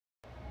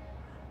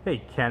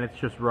Hey Ken, it's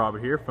just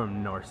Robert here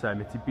from Northside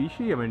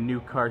Mitsubishi. I'm a new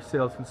car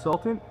sales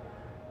consultant,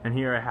 and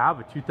here I have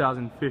a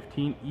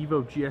 2015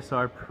 EVO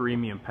GSR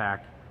Premium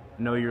Pack.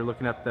 I know you're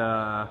looking at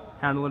the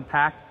Handling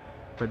Pack,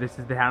 but this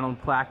is the Handling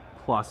Pack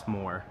plus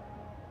more.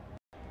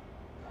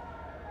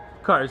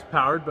 The car is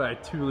powered by a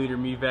 2-liter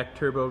MEVEC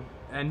turbo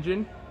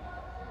engine,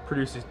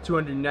 produces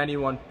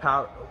 291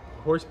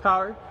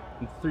 horsepower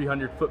and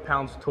 300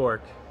 foot-pounds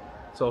torque.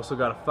 It's also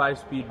got a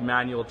 5-speed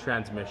manual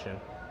transmission.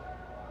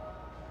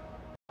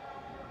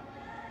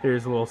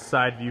 Here's a little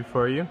side view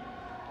for you.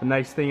 The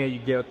nice thing that you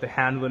get with the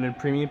Handling and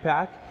Premium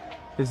Pack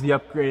is the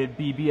upgraded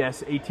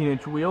BBS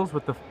 18-inch wheels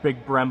with the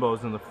big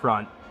Brembos in the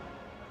front.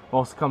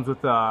 Also comes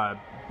with a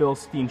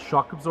Bilstein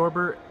shock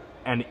absorber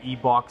and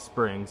E-box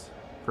springs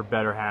for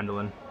better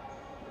handling.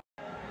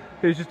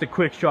 Here's just a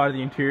quick shot of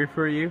the interior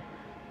for you.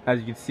 As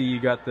you can see, you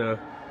got the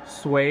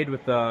suede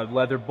with the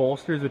leather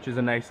bolsters, which is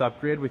a nice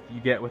upgrade you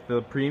get with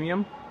the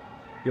Premium.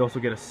 You also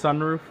get a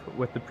sunroof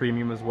with the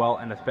Premium as well,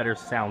 and a better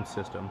sound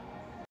system.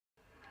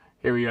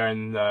 Here we are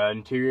in the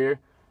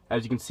interior.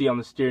 As you can see on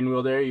the steering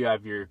wheel there, you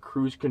have your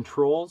cruise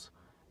controls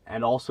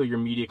and also your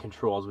media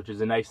controls, which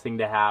is a nice thing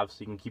to have so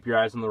you can keep your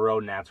eyes on the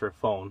road and answer a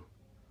phone.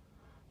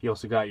 You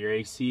also got your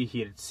AC,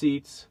 heated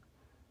seats,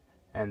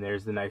 and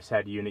there's the nice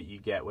head unit you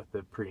get with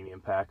the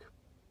Premium Pack.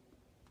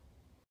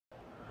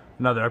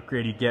 Another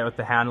upgrade you get with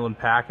the Handling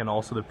Pack and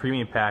also the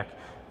Premium Pack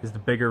is the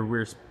bigger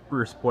rear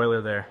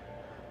spoiler there.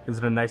 Gives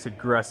it a nice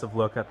aggressive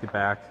look at the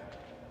back.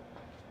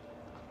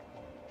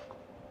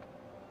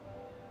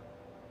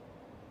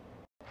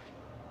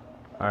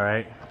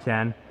 Alright,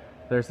 Ken,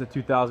 there's the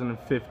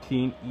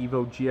 2015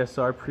 EVO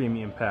GSR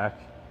Premium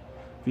Pack.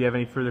 If you have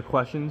any further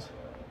questions,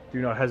 do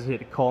not hesitate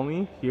to call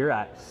me here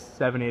at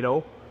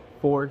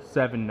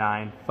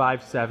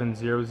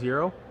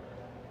 780-479-5700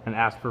 and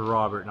ask for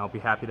Robert, and I'll be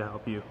happy to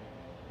help you.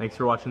 Thanks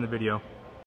for watching the video.